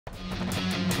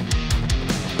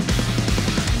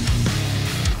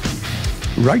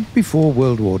Right before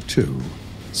World War II,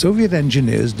 Soviet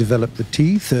engineers developed the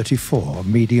T-34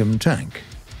 medium tank.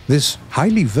 This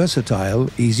highly versatile,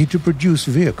 easy-to-produce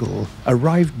vehicle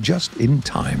arrived just in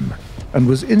time and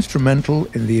was instrumental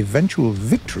in the eventual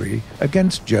victory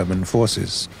against German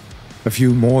forces. A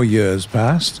few more years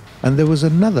passed, and there was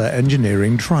another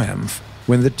engineering triumph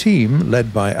when the team,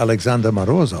 led by Alexander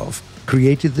Morozov,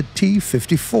 created the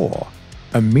T-54,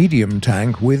 a medium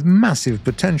tank with massive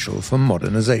potential for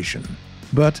modernization.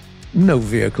 But no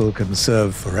vehicle can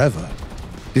serve forever.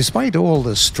 Despite all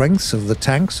the strengths of the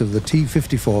tanks of the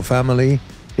T-54 family,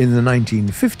 in the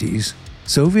 1950s,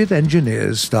 Soviet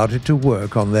engineers started to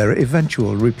work on their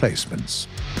eventual replacements.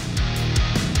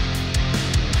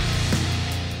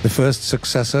 The first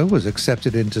successor was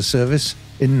accepted into service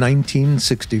in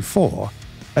 1964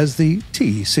 as the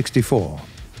T-64.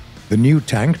 The new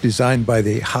tank, designed by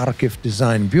the Kharkiv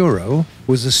Design Bureau,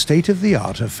 was a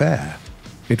state-of-the-art affair.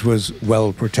 It was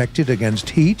well protected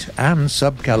against heat and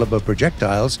subcaliber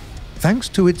projectiles thanks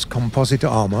to its composite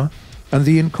armor and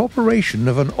the incorporation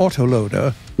of an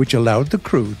autoloader which allowed the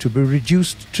crew to be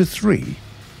reduced to 3.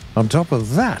 On top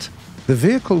of that, the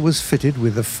vehicle was fitted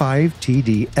with a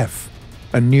 5TDF,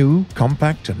 a new,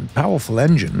 compact and powerful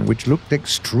engine which looked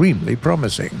extremely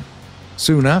promising.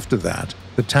 Soon after that,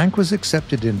 the tank was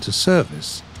accepted into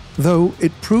service, though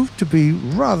it proved to be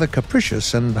rather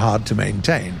capricious and hard to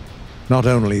maintain. Not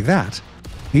only that,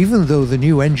 even though the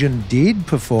new engine did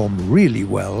perform really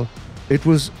well, it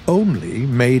was only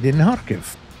made in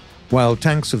Kharkiv. While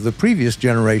tanks of the previous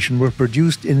generation were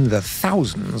produced in the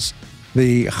thousands,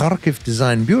 the Kharkiv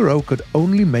Design Bureau could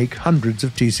only make hundreds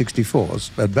of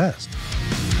T-64s at best.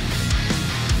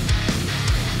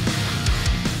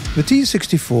 The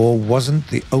T-64 wasn't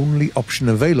the only option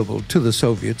available to the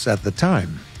Soviets at the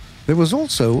time. There was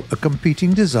also a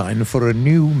competing design for a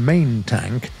new main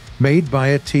tank made by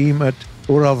a team at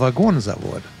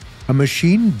Uralvagonzavod, a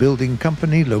machine-building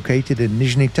company located in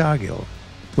Nizhny Tagil.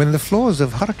 When the flaws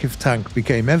of Kharkiv tank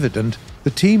became evident,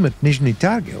 the team at Nizhny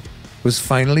Tagil was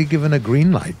finally given a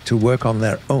green light to work on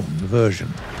their own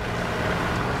version.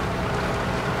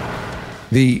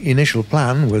 The initial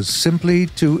plan was simply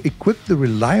to equip the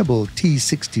reliable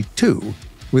T-62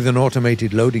 with an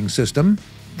automated loading system.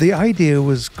 The idea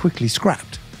was quickly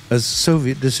scrapped, as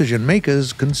Soviet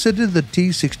decision-makers considered the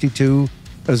T-62,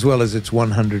 as well as its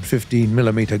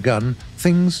 115mm gun,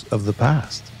 things of the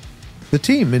past. The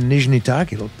team in Nizhny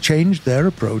Tagil changed their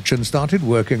approach and started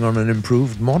working on an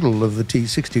improved model of the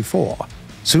T-64,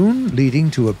 soon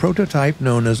leading to a prototype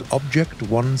known as Object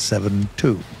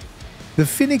 172. The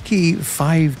finicky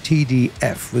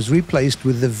 5TDF was replaced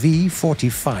with the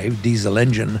V45 diesel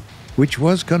engine, which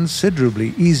was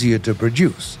considerably easier to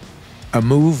produce, a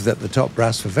move that the top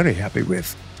brass were very happy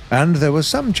with, and there were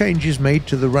some changes made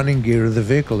to the running gear of the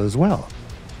vehicle as well.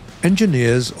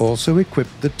 Engineers also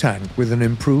equipped the tank with an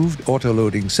improved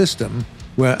autoloading system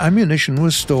where ammunition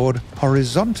was stored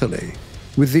horizontally,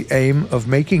 with the aim of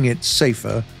making it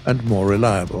safer and more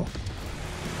reliable.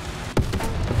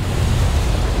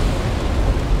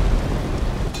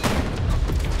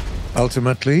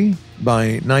 Ultimately,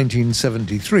 by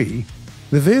 1973,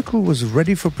 the vehicle was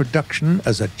ready for production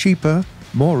as a cheaper,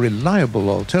 more reliable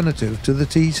alternative to the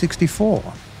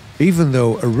T-64. Even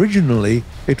though originally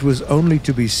it was only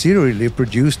to be serially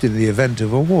produced in the event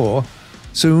of a war,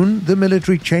 soon the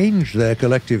military changed their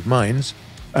collective minds,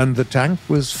 and the tank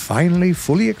was finally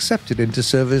fully accepted into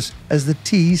service as the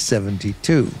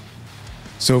T-72.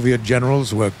 Soviet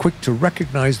generals were quick to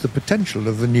recognize the potential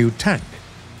of the new tank,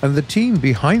 and the team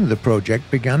behind the project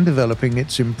began developing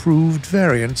its improved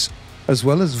variants as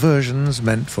well as versions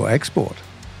meant for export.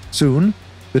 Soon,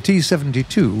 the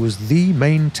T-72 was the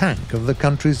main tank of the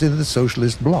countries in the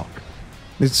socialist bloc.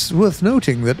 It's worth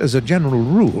noting that, as a general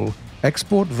rule,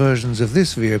 export versions of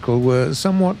this vehicle were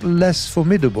somewhat less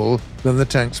formidable than the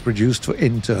tanks produced for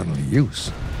internal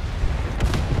use.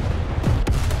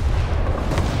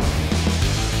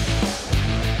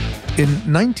 In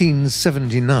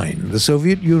 1979, the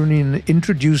Soviet Union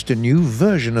introduced a new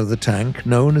version of the tank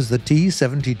known as the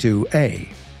T-72A.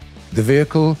 The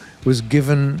vehicle was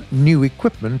given new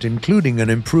equipment including an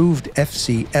improved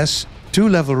FCS,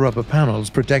 2-level rubber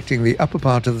panels protecting the upper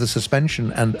part of the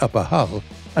suspension and upper hull,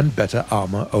 and better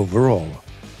armor overall.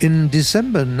 In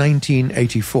December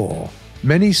 1984,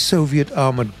 many Soviet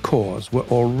armored corps were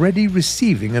already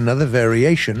receiving another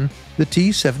variation, the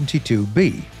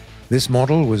T-72B. This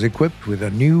model was equipped with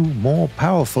a new, more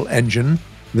powerful engine,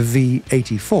 the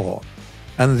V-84,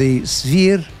 and the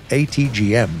Svir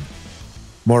ATGM.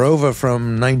 Moreover,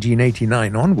 from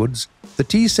 1989 onwards, the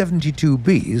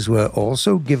T-72Bs were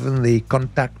also given the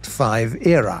Kontakt 5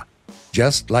 era,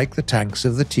 just like the tanks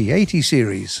of the T-80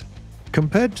 series.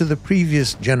 Compared to the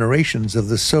previous generations of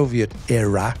the Soviet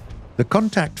era, the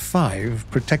Contact 5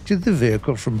 protected the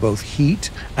vehicle from both heat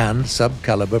and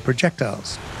subcaliber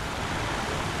projectiles.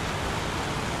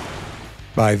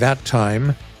 By that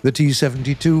time, the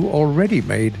T-72 already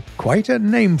made quite a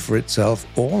name for itself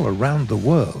all around the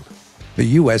world.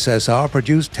 The USSR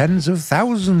produced tens of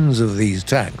thousands of these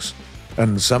tanks,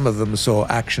 and some of them saw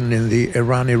action in the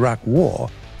Iran-Iraq War,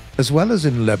 as well as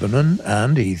in Lebanon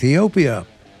and Ethiopia.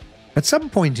 At some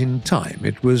point in time,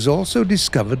 it was also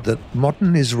discovered that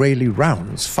modern Israeli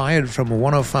rounds fired from a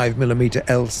 105mm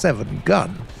L7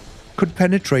 gun could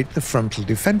penetrate the frontal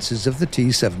defenses of the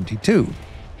T-72.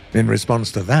 In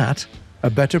response to that, a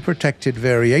better protected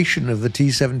variation of the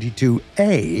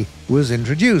T-72A was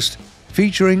introduced,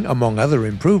 featuring, among other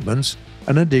improvements,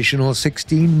 an additional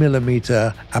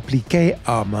 16mm appliqué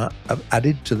armor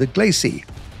added to the glacis.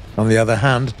 On the other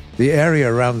hand, the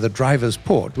area around the driver's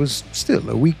port was still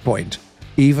a weak point,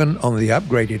 even on the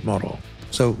upgraded model.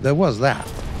 So there was that.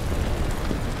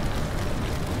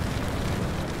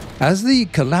 As the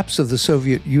collapse of the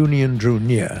Soviet Union drew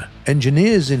near,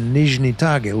 engineers in Nizhny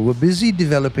Tagil were busy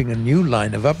developing a new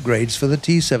line of upgrades for the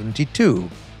T-72.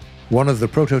 One of the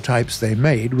prototypes they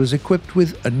made was equipped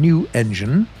with a new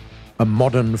engine, a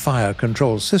modern fire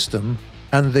control system,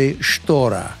 and the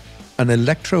Shtora, an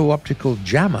electro-optical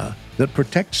jammer that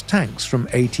protects tanks from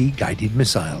AT-guided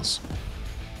missiles.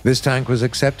 This tank was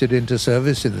accepted into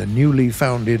service in the newly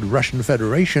founded Russian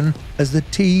Federation as the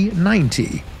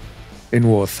T-90. In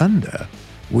War Thunder,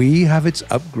 we have its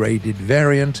upgraded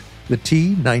variant, the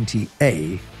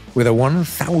T-90A, with a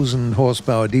 1,000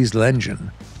 horsepower diesel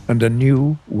engine and a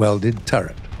new welded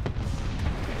turret.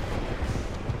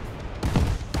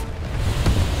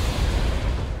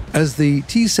 As the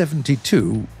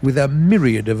T-72, with a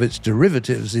myriad of its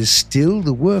derivatives, is still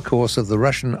the workhorse of the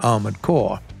Russian Armored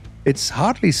Corps, it's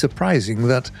hardly surprising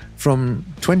that, from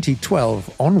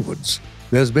 2012 onwards,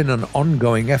 there's been an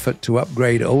ongoing effort to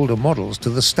upgrade older models to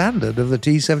the standard of the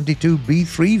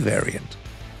T-72B3 variant.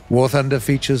 War Thunder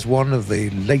features one of the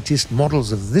latest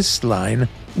models of this line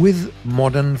with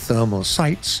modern thermal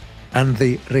sights and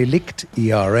the Relikt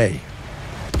ERA.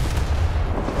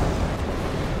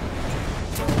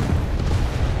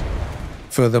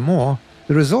 Furthermore,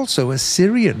 there is also a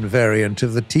Syrian variant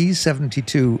of the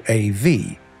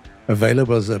T-72AV,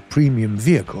 available as a premium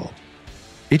vehicle.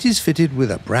 It is fitted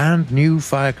with a brand new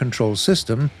fire control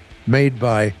system made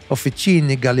by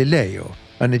Officine Galileo,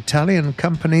 an Italian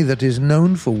company that is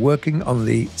known for working on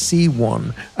the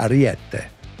C-1 Ariete.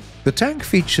 The tank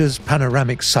features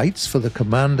panoramic sights for the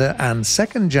commander and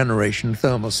second-generation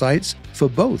thermal sights for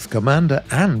both commander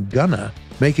and gunner,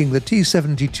 making the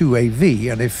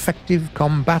T-72AV an effective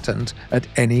combatant at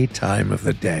any time of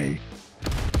the day.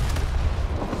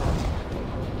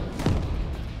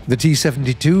 The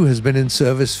T-72 has been in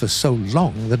service for so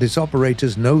long that its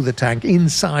operators know the tank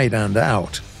inside and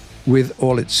out, with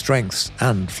all its strengths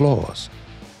and flaws.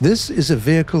 This is a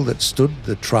vehicle that stood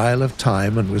the trial of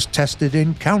time and was tested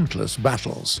in countless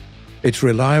battles. It's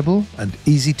reliable and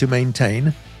easy to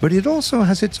maintain, but it also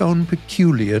has its own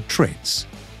peculiar traits,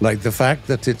 like the fact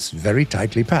that it's very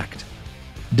tightly packed.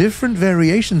 Different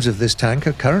variations of this tank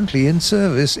are currently in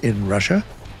service in Russia,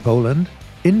 Poland,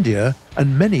 India,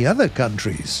 and many other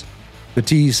countries. The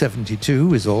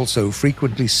T-72 is also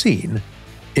frequently seen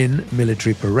in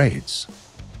military parades.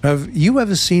 Have you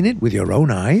ever seen it with your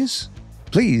own eyes?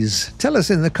 Please tell us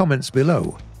in the comments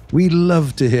below. We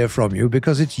love to hear from you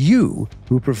because it's you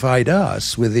who provide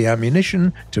us with the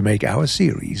ammunition to make our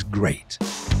series great.